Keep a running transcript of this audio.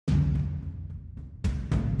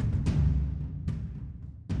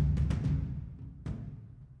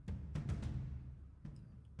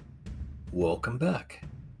Welcome back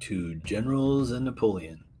to Generals and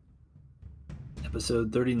Napoleon.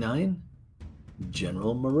 Episode 39,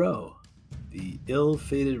 General Moreau, the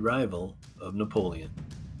ill-fated rival of Napoleon.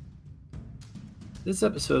 This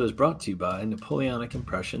episode is brought to you by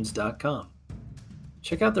NapoleonicImpressions.com.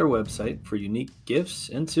 Check out their website for unique gifts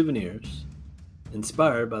and souvenirs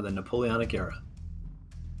inspired by the Napoleonic era.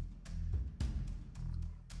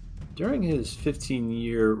 During his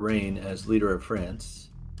 15-year reign as leader of France,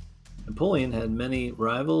 Napoleon had many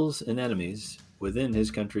rivals and enemies within his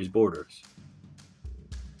country's borders.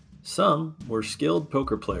 Some were skilled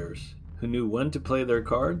poker players who knew when to play their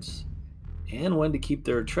cards and when to keep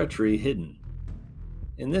their treachery hidden.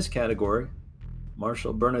 In this category,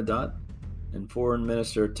 Marshal Bernadotte and Foreign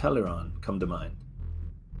Minister Talleyrand come to mind.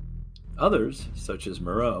 Others, such as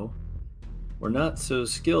Moreau, were not so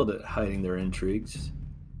skilled at hiding their intrigues,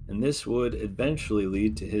 and this would eventually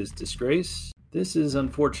lead to his disgrace. This is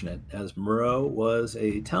unfortunate, as Moreau was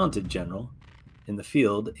a talented general in the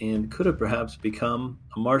field and could have perhaps become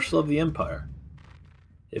a marshal of the empire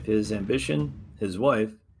if his ambition, his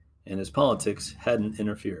wife, and his politics hadn't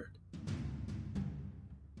interfered.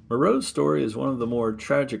 Moreau's story is one of the more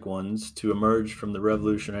tragic ones to emerge from the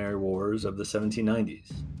Revolutionary Wars of the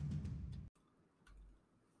 1790s.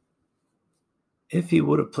 If he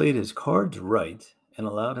would have played his cards right and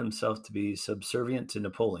allowed himself to be subservient to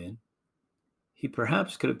Napoleon, he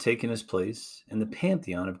perhaps could have taken his place in the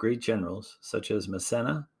pantheon of great generals such as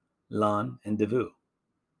Massena, Lannes, and Davout.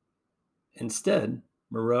 Instead,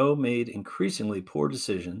 Moreau made increasingly poor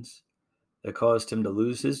decisions that caused him to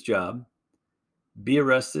lose his job, be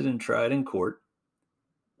arrested and tried in court,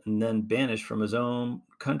 and then banished from his own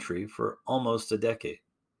country for almost a decade.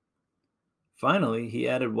 Finally, he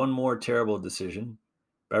added one more terrible decision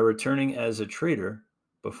by returning as a traitor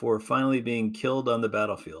before finally being killed on the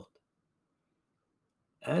battlefield.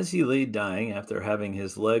 As he lay dying after having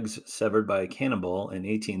his legs severed by a cannonball in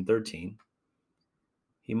 1813,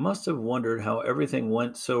 he must have wondered how everything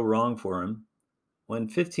went so wrong for him when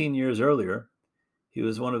 15 years earlier he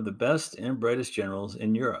was one of the best and brightest generals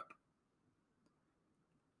in Europe.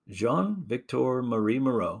 Jean-Victor Marie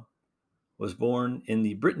Moreau was born in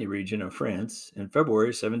the Brittany region of France in February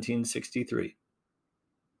 1763.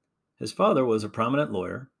 His father was a prominent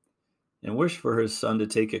lawyer and wished for his son to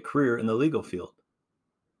take a career in the legal field.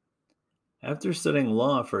 After studying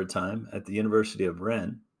law for a time at the University of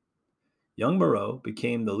Rennes, young Moreau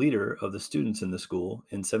became the leader of the students in the school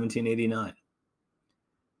in 1789.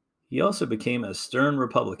 He also became a stern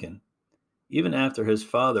Republican, even after his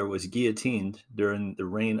father was guillotined during the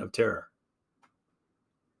Reign of Terror.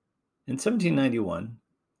 In 1791,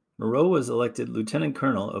 Moreau was elected lieutenant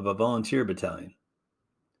colonel of a volunteer battalion.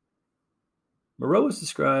 Moreau was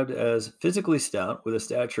described as physically stout with a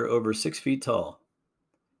stature over 6 feet tall.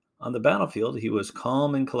 On the battlefield, he was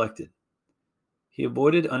calm and collected. He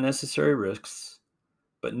avoided unnecessary risks,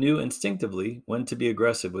 but knew instinctively when to be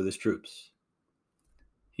aggressive with his troops.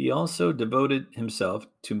 He also devoted himself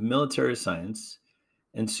to military science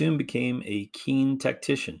and soon became a keen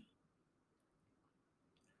tactician.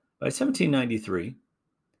 By 1793,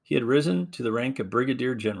 he had risen to the rank of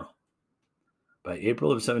brigadier general. By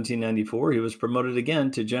April of 1794, he was promoted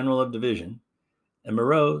again to general of division, and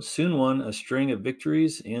Moreau soon won a string of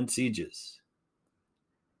victories and sieges.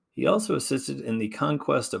 He also assisted in the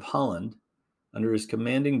conquest of Holland under his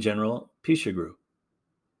commanding general Pichegru.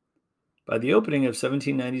 By the opening of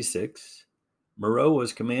 1796, Moreau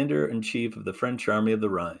was commander-in-chief of the French Army of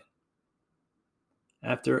the Rhine.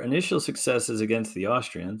 After initial successes against the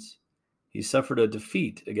Austrians, he suffered a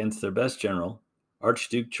defeat against their best general,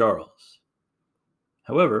 Archduke Charles.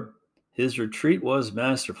 However, his retreat was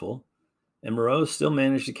masterful, and Moreau still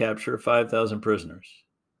managed to capture 5,000 prisoners.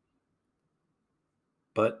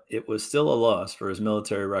 But it was still a loss for his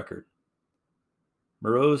military record.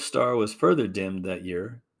 Moreau's star was further dimmed that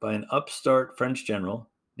year by an upstart French general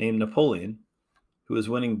named Napoleon, who was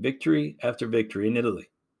winning victory after victory in Italy.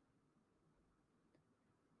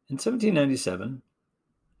 In 1797,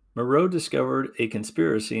 Moreau discovered a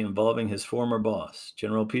conspiracy involving his former boss,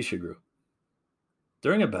 General Pichegru.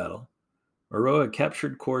 During a battle, Moreau had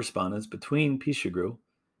captured correspondence between Pichegru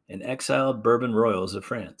and exiled Bourbon royals of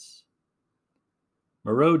France.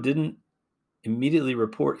 Moreau didn't immediately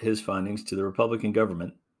report his findings to the Republican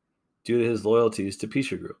government due to his loyalties to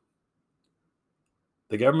Pichegru.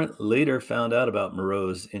 The government later found out about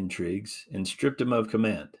Moreau's intrigues and stripped him of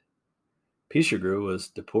command. Pichegru was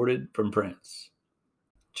deported from France.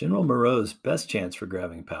 General Moreau's best chance for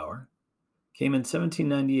grabbing power came in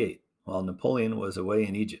 1798 while Napoleon was away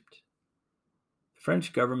in Egypt. The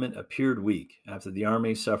French government appeared weak after the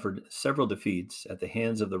army suffered several defeats at the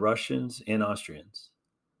hands of the Russians and Austrians.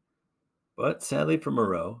 But sadly for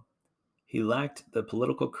Moreau, he lacked the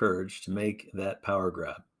political courage to make that power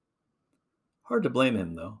grab. Hard to blame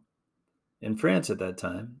him, though. In France at that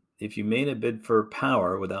time, if you made a bid for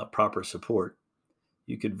power without proper support,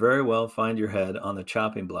 you could very well find your head on the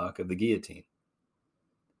chopping block of the guillotine.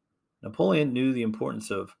 Napoleon knew the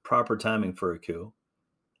importance of proper timing for a coup,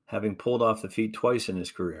 having pulled off the feat twice in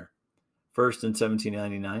his career, first in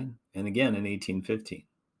 1799 and again in 1815.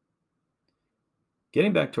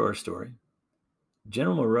 Getting back to our story,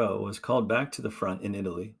 General Moreau was called back to the front in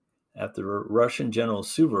Italy after Russian General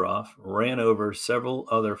Suvorov ran over several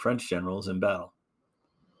other French generals in battle.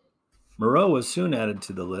 Moreau was soon added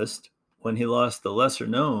to the list when he lost the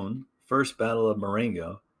lesser-known First Battle of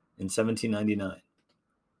Marengo in 1799.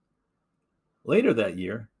 Later that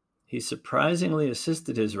year, he surprisingly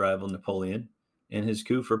assisted his rival Napoleon in his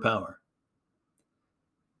coup for power.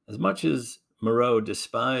 As much as Moreau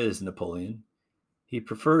despised Napoleon, he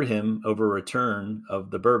preferred him over a return of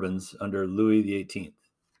the Bourbons under Louis XVIII.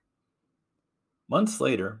 Months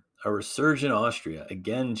later, a resurgent Austria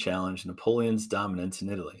again challenged Napoleon's dominance in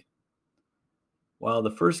Italy. While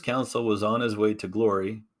the First Council was on his way to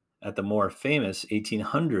glory at the more famous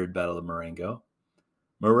 1800 Battle of Marengo,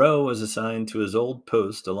 Moreau was assigned to his old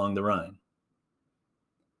post along the Rhine.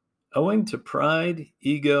 Owing to pride,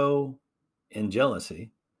 ego, and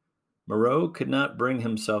jealousy, Moreau could not bring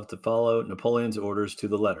himself to follow Napoleon's orders to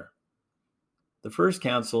the letter. The First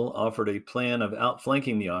Council offered a plan of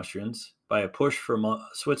outflanking the Austrians by a push from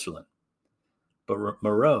Switzerland, but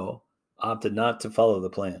Moreau opted not to follow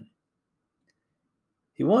the plan.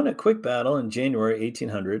 He won a quick battle in January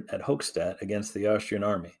 1800 at Hochstadt against the Austrian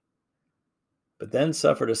army, but then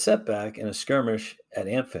suffered a setback in a skirmish at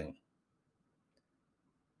Ampfing.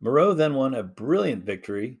 Moreau then won a brilliant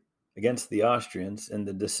victory against the Austrians in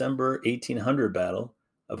the December 1800 Battle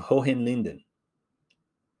of Hohenlinden.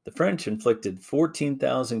 The French inflicted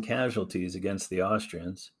 14,000 casualties against the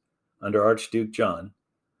Austrians under Archduke John,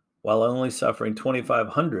 while only suffering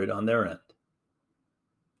 2,500 on their end.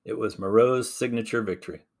 It was Moreau's signature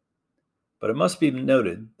victory, but it must be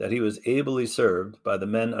noted that he was ably served by the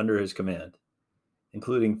men under his command,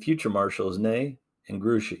 including future Marshals Ney and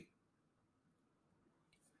Grouchy.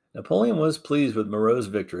 Napoleon was pleased with Moreau's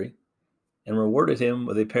victory and rewarded him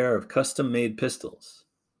with a pair of custom-made pistols.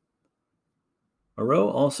 Moreau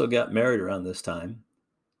also got married around this time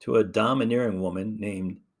to a domineering woman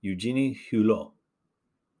named Eugénie Hulot.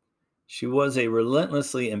 She was a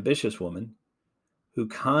relentlessly ambitious woman who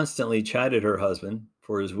constantly chided her husband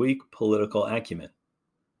for his weak political acumen.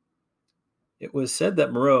 It was said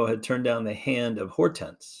that Moreau had turned down the hand of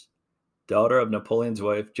Hortense, daughter of Napoleon's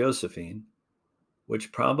wife Josephine,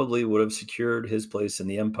 which probably would have secured his place in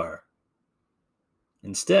the empire.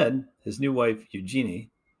 Instead, his new wife Eugénie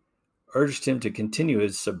urged him to continue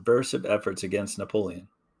his subversive efforts against Napoleon.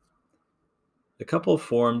 The couple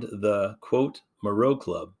formed the, quote, Moreau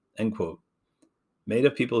Club, end quote, made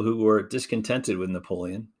of people who were discontented with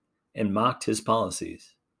Napoleon and mocked his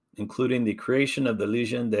policies, including the creation of the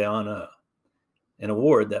Légion d'honneur, an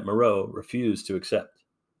award that Moreau refused to accept.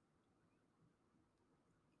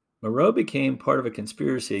 Moreau became part of a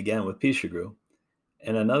conspiracy again with Pichegru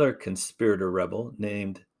and another conspirator rebel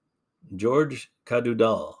named Georges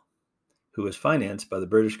Cadoudal, who was financed by the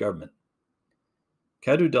British government.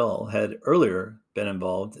 Cadoudal had earlier been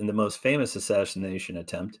involved in the most famous assassination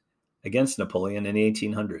attempt against Napoleon in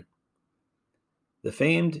 1800. The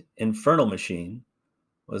famed Infernal Machine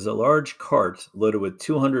was a large cart loaded with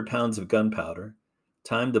 200 pounds of gunpowder,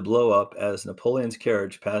 timed to blow up as Napoleon's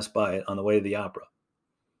carriage passed by it on the way to the opera.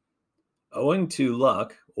 Owing to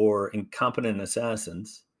luck or incompetent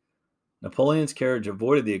assassins, Napoleon's carriage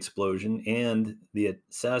avoided the explosion and the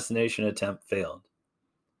assassination attempt failed.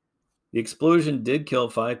 The explosion did kill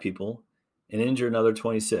 5 people and injure another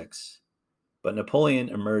 26, but Napoleon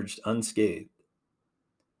emerged unscathed.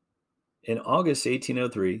 In August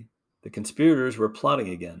 1803, the conspirators were plotting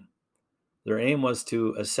again. Their aim was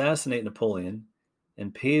to assassinate Napoleon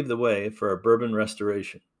and pave the way for a Bourbon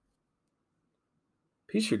restoration.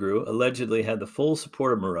 Pichegru allegedly had the full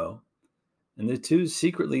support of Moreau, and the two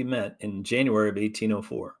secretly met in January of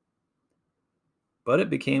 1804. But it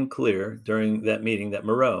became clear during that meeting that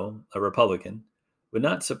Moreau, a Republican, would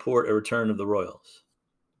not support a return of the royals.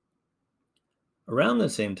 Around the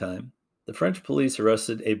same time, the French police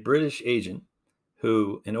arrested a British agent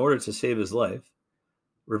who, in order to save his life,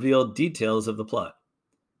 revealed details of the plot,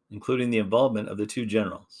 including the involvement of the two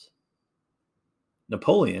generals.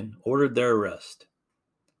 Napoleon ordered their arrest.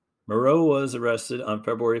 Moreau was arrested on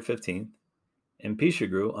February 15th, and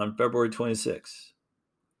Pichegru on February 26.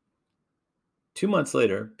 2 months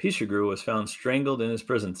later, Pichegru was found strangled in his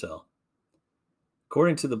prison cell.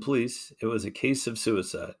 According to the police, it was a case of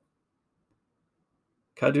suicide.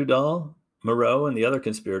 Cadoudal, Moreau, and the other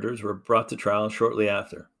conspirators were brought to trial shortly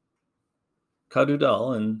after.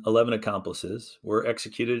 Cadoudal and 11 accomplices were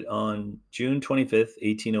executed on June 25,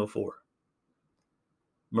 1804.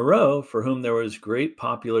 Moreau, for whom there was great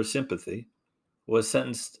popular sympathy, was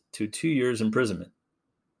sentenced to 2 years imprisonment.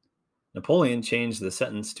 Napoleon changed the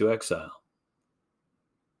sentence to exile.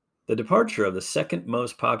 The departure of the second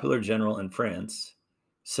most popular general in France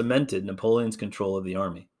cemented Napoleon's control of the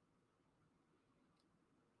army.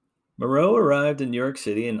 Moreau arrived in New York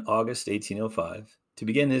City in August 1805 to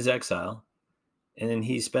begin his exile, and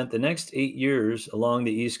he spent the next 8 years along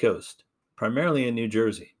the East Coast, primarily in New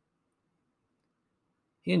Jersey.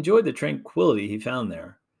 He enjoyed the tranquility he found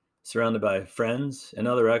there, surrounded by friends and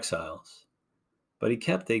other exiles, but he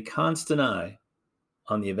kept a constant eye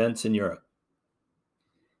on the events in Europe.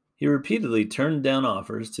 He repeatedly turned down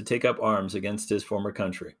offers to take up arms against his former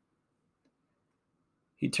country.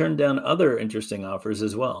 He turned down other interesting offers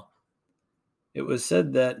as well. It was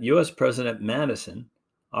said that U.S. President Madison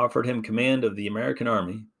offered him command of the American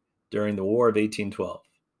Army during the War of 1812.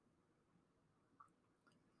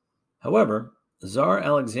 However, Tsar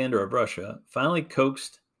Alexander of Russia finally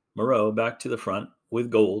coaxed Moreau back to the front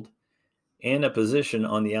with gold and a position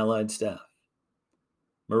on the Allied staff.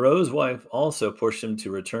 Moreau's wife also pushed him to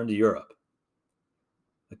return to Europe.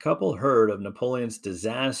 The couple heard of Napoleon's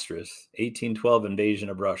disastrous 1812 invasion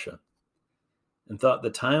of Russia and thought the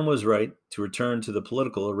time was right to return to the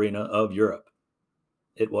political arena of Europe.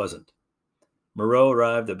 It wasn't. Moreau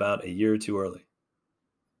arrived about a year too early.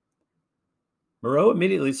 Moreau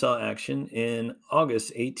immediately saw action in August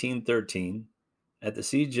 1813 at the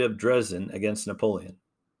siege of Dresden against Napoleon.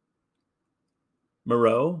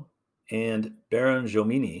 Moreau and Baron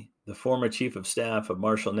Jomini, the former chief of staff of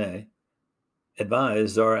Marshal Ney,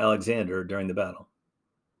 advised Tsar Alexander during the battle.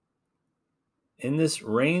 In this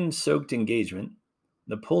rain-soaked engagement,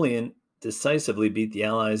 Napoleon decisively beat the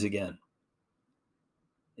Allies again.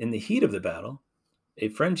 In the heat of the battle, a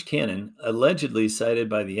French cannon, allegedly sighted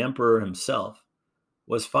by the Emperor himself,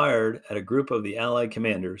 was fired at a group of the Allied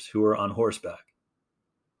commanders who were on horseback.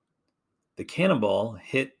 The cannonball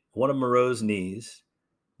hit one of Moreau's knees,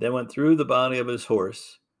 then went through the body of his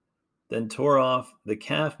horse, then tore off the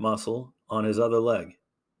calf muscle on his other leg.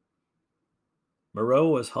 Moreau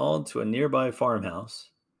was hauled to a nearby farmhouse,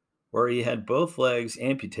 where he had both legs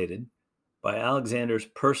amputated by Alexander's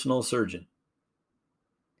personal surgeon.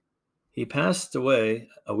 He passed away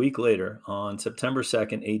a week later on September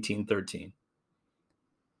 2nd, 1813.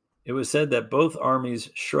 It was said that both armies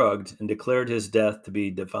shrugged and declared his death to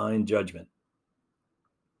be divine judgment.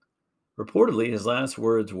 Reportedly, his last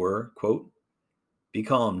words were, quote, "Be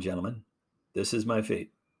calm, gentlemen. This is my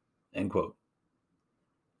fate," end quote.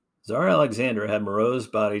 Tsar Alexander had Moreau's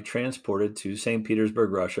body transported to St.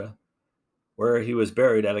 Petersburg, Russia, where he was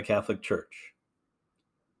buried at a Catholic church.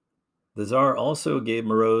 The Tsar also gave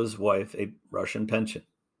Moreau's wife a Russian pension.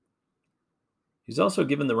 He was also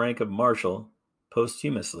given the rank of Marshal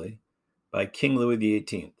posthumously by King Louis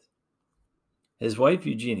XVIII. His wife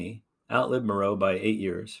Eugenie outlived Moreau by 8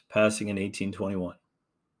 years, passing in 1821.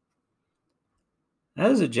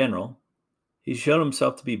 As a general, he showed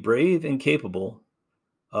himself to be brave and capable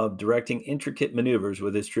of directing intricate maneuvers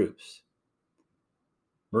with his troops.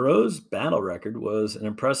 Moreau's battle record was an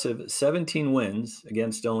impressive 17 wins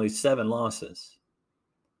against only 7 losses.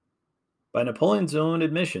 By Napoleon's own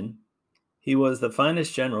admission, he was the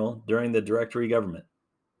finest general during the Directory government.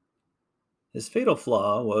 His fatal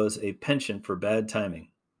flaw was a penchant for bad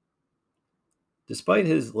timing. Despite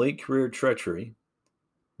his late career treachery,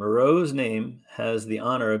 Moreau's name has the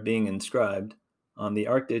honor of being inscribed on the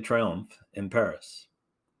Arc de Triomphe in Paris.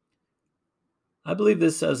 I believe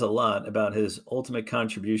this says a lot about his ultimate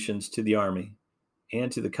contributions to the army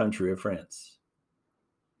and to the country of France.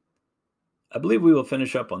 I believe we will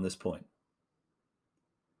finish up on this point.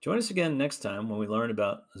 Join us again next time when we learn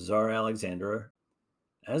about Tsar Alexander.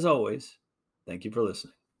 As always, thank you for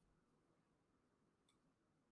listening.